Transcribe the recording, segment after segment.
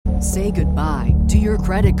Say goodbye to your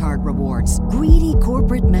credit card rewards. Greedy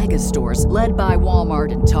corporate mega stores, led by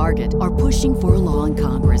Walmart and Target, are pushing for a law in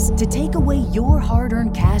Congress to take away your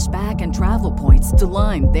hard-earned cash back and travel points to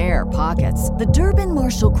line their pockets. The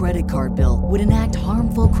Durbin-Marshall credit card bill would enact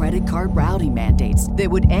harmful credit card routing mandates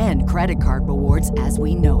that would end credit card rewards as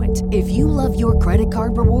we know it. If you love your credit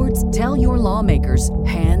card rewards, tell your lawmakers,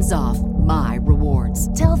 hands off my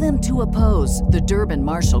rewards. Tell them to oppose the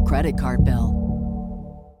Durbin-Marshall credit card bill.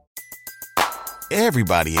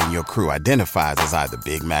 Everybody in your crew identifies as either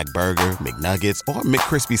Big Mac Burger, McNuggets, or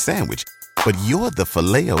McCrispy Sandwich. But you're the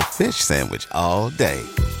Filet-O-Fish Sandwich all day.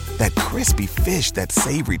 That crispy fish, that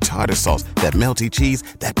savory tartar sauce, that melty cheese,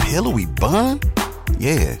 that pillowy bun.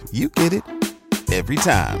 Yeah, you get it. Every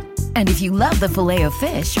time. And if you love the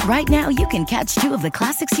Filet-O-Fish, right now you can catch two of the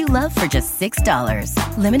classics you love for just $6.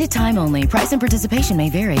 Limited time only. Price and participation may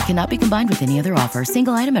vary. Cannot be combined with any other offer.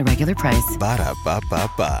 Single item at regular price.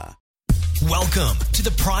 Ba-da-ba-ba-ba. Welcome to the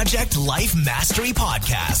Project Life Mastery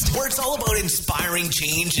Podcast, where it's all about inspiring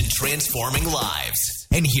change and transforming lives.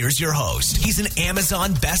 And here's your host. He's an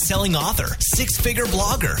Amazon best-selling author, six-figure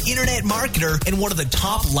blogger, internet marketer, and one of the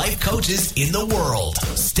top life coaches in the world,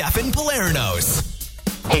 Stefan Palernos.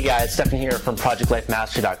 Hey guys, Stefan here from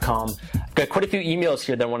ProjectLifeMastery.com. I've got quite a few emails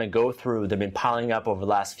here that I want to go through. They've been piling up over the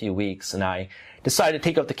last few weeks, and I decided to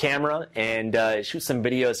take up the camera and shoot some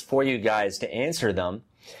videos for you guys to answer them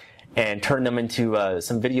and turn them into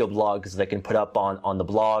some video blogs that I can put up on the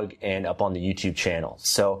blog and up on the YouTube channel.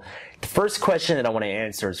 So the first question that I want to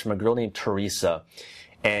answer is from a girl named Teresa,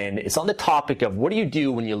 and it's on the topic of what do you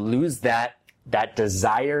do when you lose that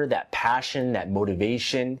desire, that passion, that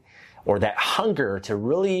motivation, or that hunger to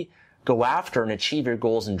really go after and achieve your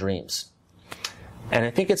goals and dreams. And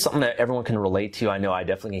I think it's something that everyone can relate to. I know I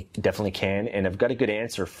definitely can, and I've got a good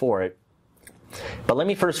answer for it. But let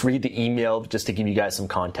me first read the email just to give you guys some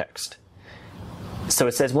context. So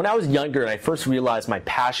it says, when I was younger and I first realized my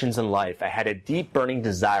passions in life, I had a deep burning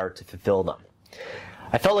desire to fulfill them.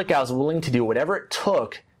 I felt like I was willing to do whatever it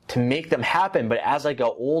took to make them happen, but as I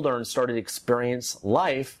got older and started to experience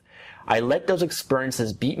life, I let those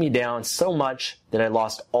experiences beat me down so much that I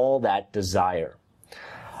lost all that desire.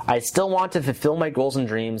 I still want to fulfill my goals and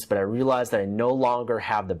dreams, but I realized that I no longer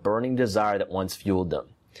have the burning desire that once fueled them.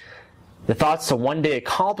 The thoughts to one day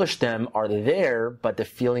accomplish them are there, but the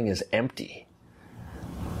feeling is empty.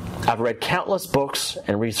 I've read countless books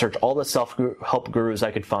and researched all the self-help gurus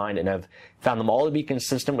I could find, and I've found them all to be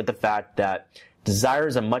consistent with the fact that desire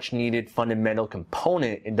is a much-needed fundamental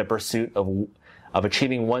component in the pursuit of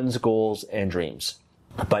achieving one's goals and dreams.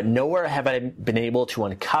 But nowhere have I been able to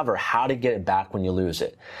uncover how to get it back when you lose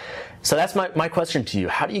it. So that's my question to you.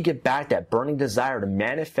 How do you get back that burning desire to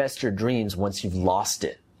manifest your dreams once you've lost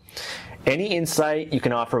it? Any insight you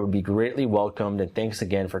can offer would be greatly welcomed, and thanks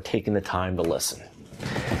again for taking the time to listen.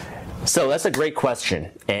 So that's a great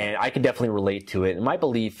question, and I can definitely relate to it. And my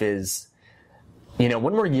belief is, when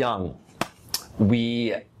we're young,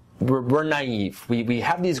 we're naive. We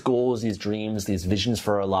have these goals, these dreams, these visions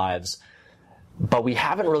for our lives, but we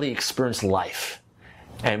haven't really experienced life.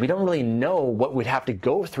 And we don't really know what we'd have to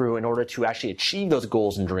go through in order to actually achieve those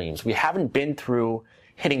goals and dreams. We haven't been through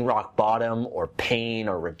hitting rock bottom, or pain,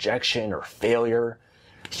 or rejection, or failure,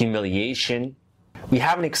 humiliation. We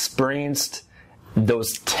haven't experienced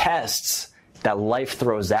those tests that life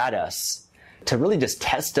throws at us to really just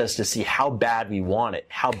test us to see how bad we want it.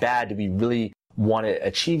 How bad do we really want to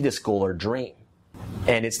achieve this goal or dream?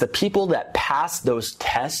 And it's the people that pass those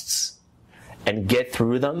tests and get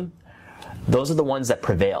through them, those are the ones that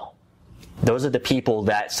prevail. Those are the people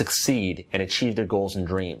that succeed and achieve their goals and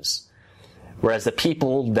dreams. Whereas the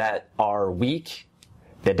people that are weak,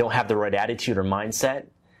 that don't have the right attitude or mindset,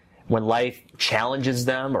 when life challenges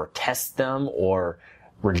them or tests them or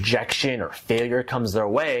rejection or failure comes their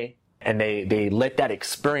way, and they let that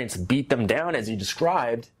experience beat them down as you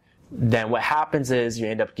described, then what happens is you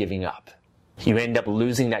end up giving up. You end up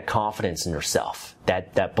losing that confidence in yourself,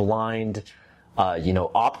 that blind,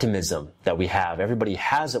 optimism that we have. Everybody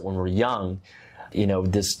has it when we're young.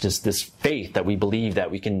 This faith that we believe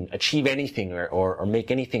that we can achieve anything or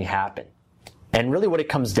make anything happen. And really what it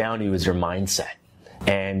comes down to is your mindset.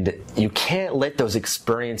 And you can't let those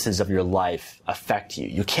experiences of your life affect you.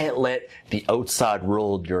 You can't let the outside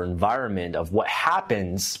world, your environment of what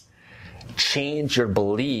happens, change your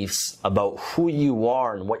beliefs about who you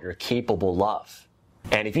are and what you're capable of.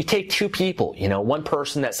 And if you take two people, one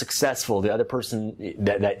person that's successful, the other person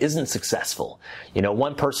that isn't successful,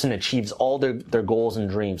 one person achieves all their goals and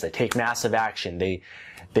dreams, they take massive action, they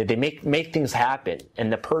make things happen,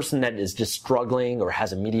 and the person that is just struggling or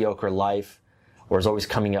has a mediocre life or is always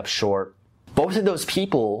coming up short, Both of those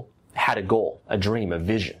people had a goal, a dream, a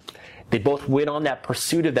vision. They both went on that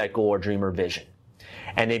pursuit of that goal or dream or vision.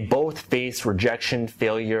 And they both faced rejection,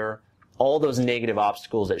 failure, all those negative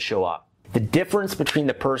obstacles that show up. The difference between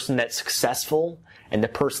the person that's successful and the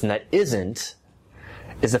person that isn't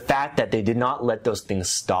is the fact that they did not let those things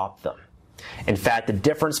stop them. In fact, the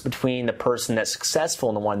difference between the person that's successful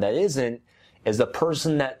and the one that isn't is the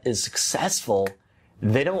person that is successful,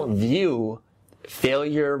 they don't view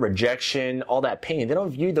failure, rejection, all that pain, they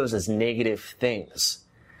don't view those as negative things.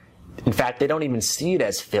 In fact, they don't even see it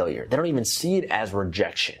as failure. They don't even see it as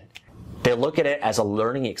rejection. They look at it as a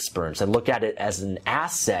learning experience. They look at it as an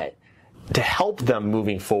asset to help them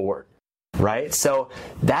moving forward, right? So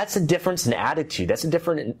that's a difference in attitude. That's a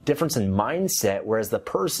difference in mindset, whereas the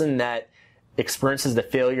person that experiences the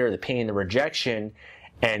failure, the pain, the rejection,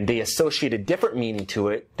 and they associate a different meaning to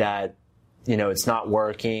it that, it's not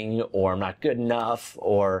working, or I'm not good enough,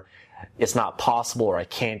 or it's not possible, or I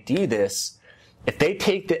can't do this. If they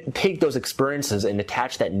take those experiences and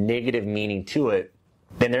attach that negative meaning to it,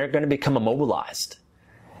 then they're going to become immobilized.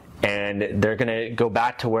 And they're going to go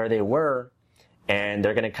back to where they were, and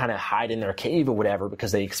they're going to kind of hide in their cave or whatever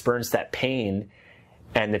because they experienced that pain.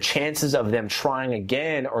 And the chances of them trying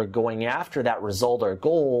again or going after that result or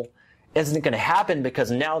goal isn't going to happen because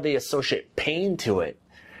now they associate pain to it.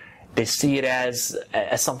 They see it as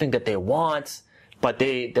something that they want, but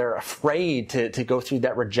they're afraid to go through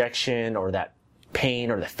that rejection or that pain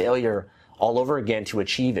or the failure all over again to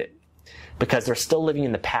achieve it because they're still living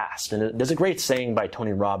in the past. And there's a great saying by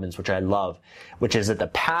Tony Robbins, which I love, which is that the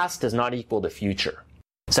past does not equal the future.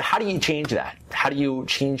 So how do you change that? How do you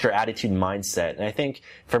change your attitude and mindset? And I think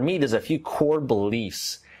for me, there's a few core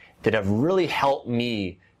beliefs that have really helped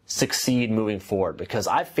me succeed moving forward because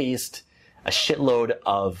I've faced a shitload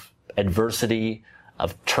of adversity,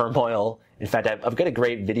 of turmoil. In fact, I've got a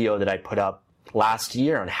great video that I put up last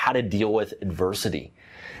year on how to deal with adversity.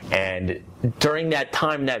 And during that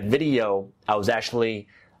time, that video, I was actually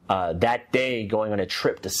that day going on a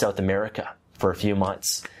trip to South America for a few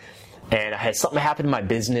months. And I had something happen in my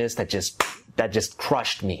business that just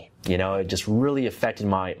crushed me. It just really affected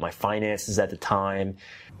my finances at the time,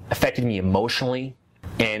 affected me emotionally.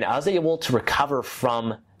 And I was able to recover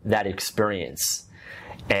from that experience.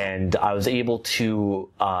 And I was able to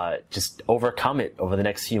just overcome it over the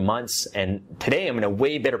next few months. And today I'm in a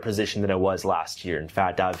way better position than I was last year. In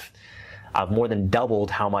fact, I've more than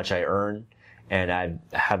doubled how much I earn, and I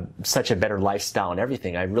have such a better lifestyle and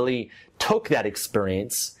everything. I really took that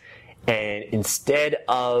experience, and instead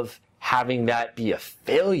of having that be a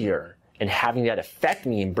failure and having that affect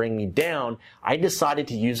me and bring me down, I decided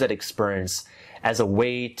to use that experience as a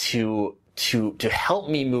way to help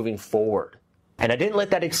me moving forward. And I didn't let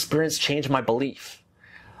that experience change my belief.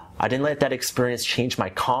 I didn't let that experience change my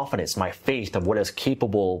confidence, my faith of what I was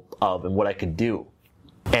capable of and what I could do.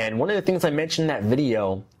 And one of the things I mentioned in that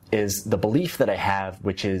video is the belief that I have,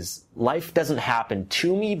 which is life doesn't happen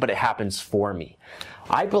to me, but it happens for me.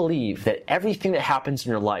 I believe that everything that happens in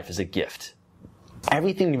your life is a gift.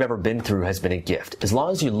 Everything you've ever been through has been a gift, as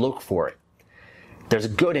long as you look for it. There's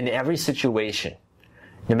good in every situation,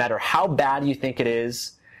 no matter how bad you think it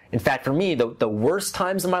is. In fact, for me, the worst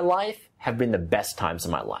times in my life have been the best times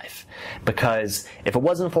in my life. Because if it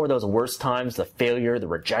wasn't for those worst times, the failure, the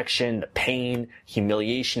rejection, the pain,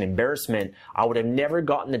 humiliation, embarrassment, I would have never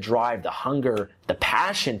gotten the drive, the hunger, the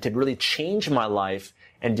passion to really change my life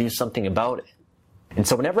and do something about it. And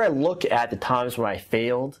so whenever I look at the times when I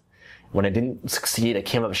failed, when I didn't succeed, I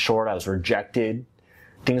came up short, I was rejected,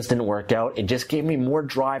 things didn't work out, it just gave me more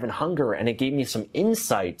drive and hunger, and it gave me some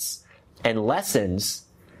insights and lessons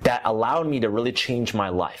that allowed me to really change my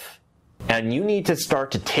life. And you need to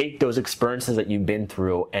start to take those experiences that you've been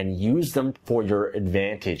through and use them for your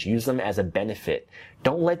advantage. Use them as a benefit.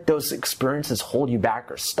 Don't let those experiences hold you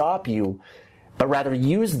back or stop you, but rather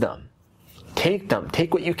use them. Take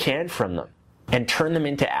what you can from them, and turn them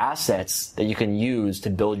into assets that you can use to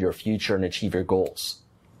build your future and achieve your goals.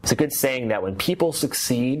 It's a good saying that when people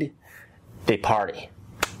succeed, they party,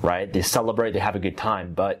 right? They celebrate, they have a good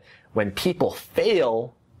time. But when people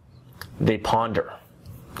fail, they ponder.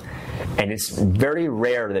 And it's very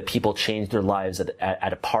rare that people change their lives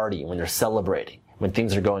at a party when they're celebrating, when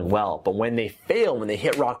things are going well. But when they fail, when they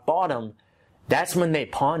hit rock bottom, that's when they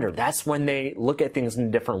ponder. That's when they look at things in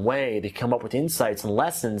a different way. They come up with insights and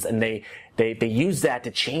lessons, and they use that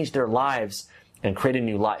to change their lives and create a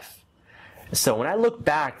new life. So when I look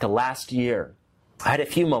back to last year, I had a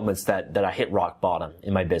few moments that I hit rock bottom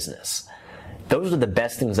in my business. Those are the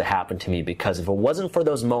best things that happened to me, because if it wasn't for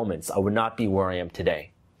those moments, I would not be where I am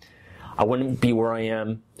today. I wouldn't be where I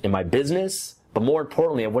am in my business. But more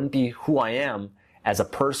importantly, I wouldn't be who I am as a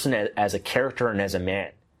person, as a character, and as a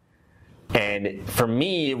man. And for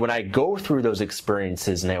me, when I go through those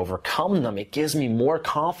experiences and I overcome them, it gives me more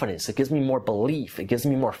confidence. It gives me more belief. It gives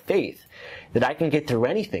me more faith that I can get through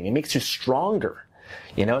anything. It makes you stronger.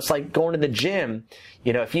 You know, it's like going to the gym.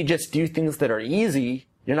 You know, if you just do things that are easy,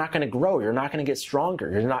 you're not going to grow. You're not going to get stronger.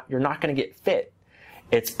 You're not going to get fit.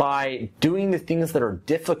 It's by doing the things that are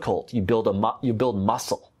difficult, you build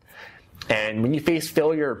muscle. And when you face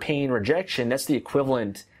failure, pain, rejection, that's the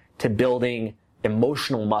equivalent to building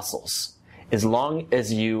emotional muscles. As long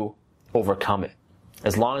as you overcome it,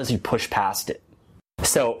 as long as you push past it.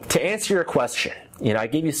 So to answer your question, you know, I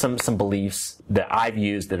gave you some beliefs that I've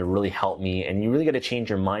used that have really helped me, and you really got to change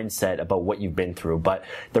your mindset about what you've been through. But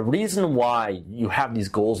the reason why you have these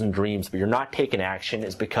goals and dreams, but you're not taking action,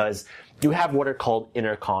 is because you have what are called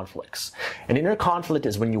inner conflicts. An inner conflict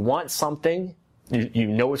is when you want something, you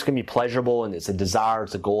know it's going to be pleasurable, and it's a desire,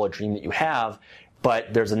 it's a goal, a dream that you have,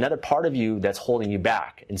 but there's another part of you that's holding you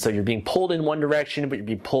back. And so you're being pulled in one direction, but you're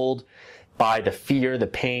being pulled by the fear, the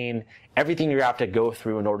pain, everything you have to go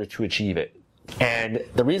through in order to achieve it. And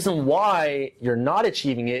the reason why you're not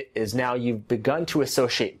achieving it is now you've begun to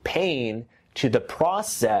associate pain to the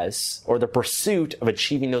process or the pursuit of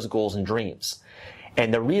achieving those goals and dreams.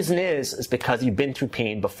 And the reason is because you've been through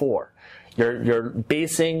pain before. You're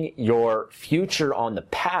basing your future on the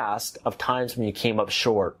past of times when you came up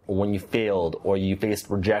short, or when you failed, or you faced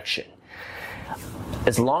rejection.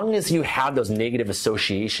 As long as you have those negative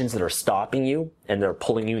associations that are stopping you and they're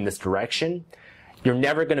pulling you in this direction, you're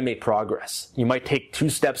never going to make progress. You might take 2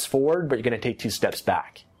 steps forward, but you're going to take 2 steps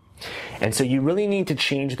back. And so you really need to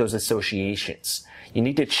change those associations. You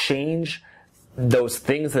need to change those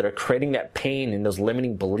things that are creating that pain and those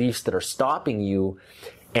limiting beliefs that are stopping you,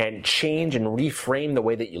 and change and reframe the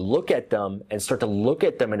way that you look at them and start to look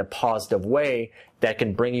at them in a positive way that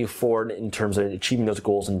can bring you forward in terms of achieving those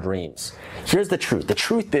goals and dreams. Here's the truth. The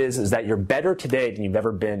truth is that you're better today than you've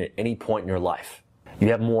ever been at any point in your life. You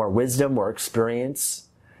have more wisdom, more experience.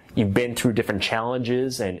 You've been through different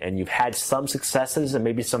challenges, and you've had some successes and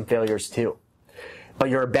maybe some failures too. But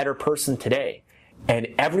you're a better person today. And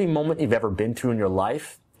every moment you've ever been through in your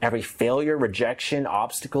life, every failure, rejection,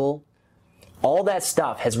 obstacle, all that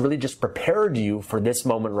stuff has really just prepared you for this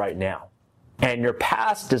moment right now. And your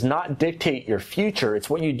past does not dictate your future.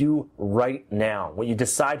 It's what you do right now, what you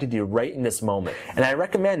decide to do right in this moment. And I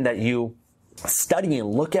recommend that you study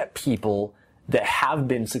and look at people that have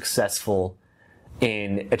been successful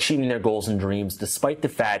in achieving their goals and dreams despite the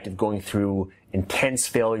fact of going through intense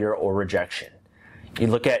failure or rejection. You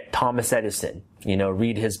look at Thomas Edison, you know,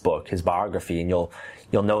 read his book, his biography, and you'll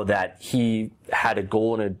know that he had a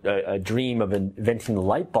goal and a dream of inventing the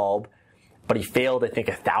light bulb, but he failed, I think,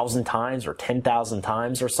 1,000 times or 10,000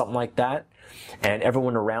 times or something like that. And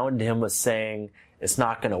everyone around him was saying, it's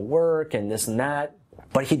not going to work and this and that.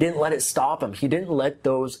 But he didn't let it stop him. He didn't let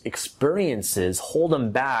those experiences hold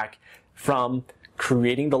him back from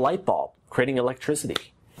creating the light bulb, creating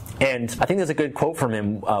electricity. And I think there's a good quote from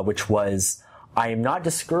him, which was, I am not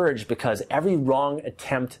discouraged because every wrong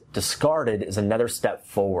attempt discarded is another step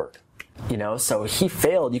forward. You know, so he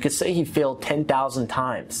failed. You could say he failed 10,000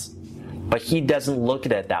 times, but he doesn't look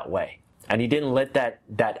at it that way. And he didn't let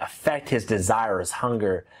that affect his desire, his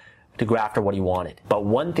hunger to go after what he wanted. But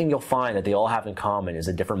one thing you'll find that they all have in common is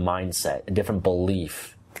a different mindset, a different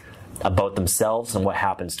belief about themselves and what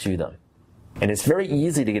happens to them. And it's very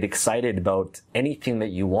easy to get excited about anything that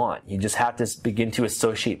you want. You just have to begin to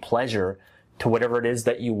associate pleasure to whatever it is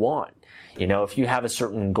that you want. You know, if you have a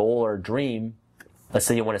certain goal or dream, let's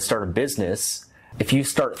say you want to start a business, if you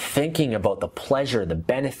start thinking about the pleasure, the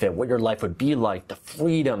benefit, what your life would be like, the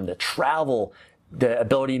freedom, the travel, the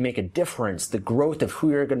ability to make a difference, the growth of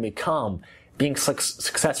who you're going to become, being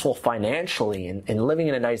successful financially and living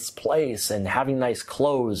in a nice place and having nice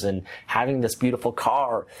clothes and having this beautiful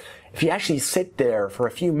car, if you actually sit there for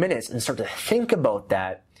a few minutes and start to think about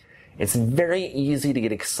that, it's very easy to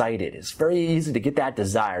get excited. It's very easy to get that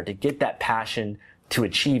desire, to get that passion, to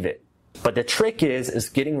achieve it. But the trick is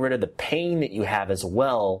getting rid of the pain that you have as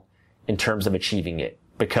well in terms of achieving it.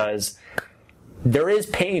 Because there is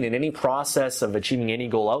pain in any process of achieving any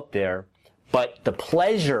goal out there, but the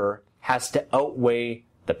pleasure has to outweigh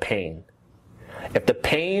the pain. If the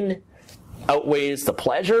pain outweighs the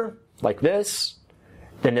pleasure, like this,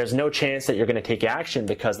 then there's no chance that you're going to take action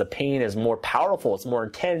because the pain is more powerful, it's more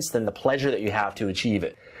intense than the pleasure that you have to achieve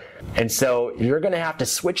it. And so you're going to have to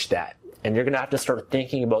switch that, and you're going to have to start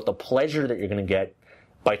thinking about the pleasure that you're going to get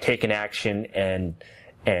by taking action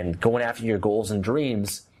and going after your goals and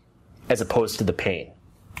dreams as opposed to the pain.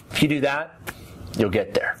 If you do that, you'll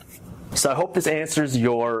get there. So I hope this answers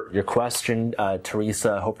your question,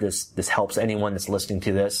 Teresa. I hope this helps anyone that's listening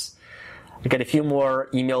to this. I got a few more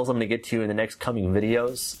emails I'm going to get to in the next coming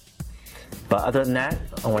videos. But other than that,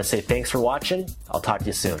 I want to say thanks for watching. I'll talk to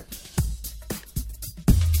you soon.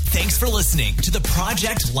 Thanks for listening to the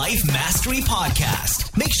Project Life Mastery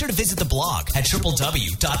Podcast. Make sure to visit the blog at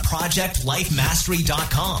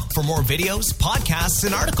www.projectlifemastery.com for more videos, podcasts,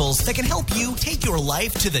 and articles that can help you take your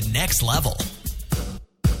life to the next level.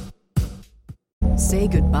 Say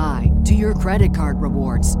goodbye to your credit card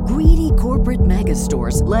rewards. Greedy corporate mega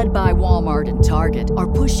stores, led by Walmart and Target,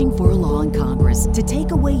 are pushing for a law in Congress to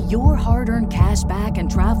take away your hard-earned cash back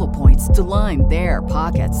and travel points to line their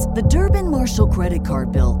pockets. The Durbin-Marshall credit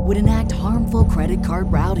card bill would enact harmful credit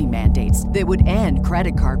card routing mandates that would end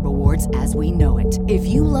credit card rewards as we know it. If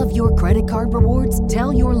you love your credit card rewards,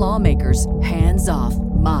 tell your lawmakers, hands off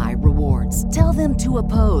my rewards. Tell them to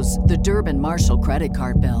oppose the Durbin-Marshall credit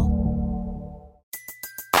card bill.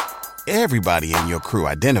 Everybody in your crew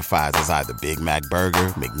identifies as either Big Mac Burger,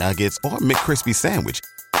 McNuggets, or McCrispy Sandwich.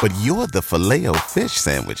 But you're the Filet-O-Fish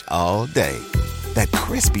Sandwich all day. That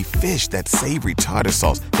crispy fish, that savory tartar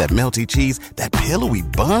sauce, that melty cheese, that pillowy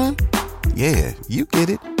bun. Yeah, you get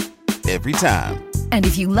it. Every time. And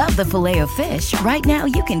if you love the Filet-O-Fish, right now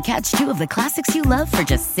you can catch 2 of the classics you love for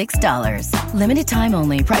just $6. Limited time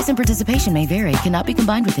only. Price and participation may vary. Cannot be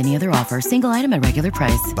combined with any other offer. Single item at regular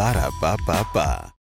price. Ba-da-ba-ba-ba.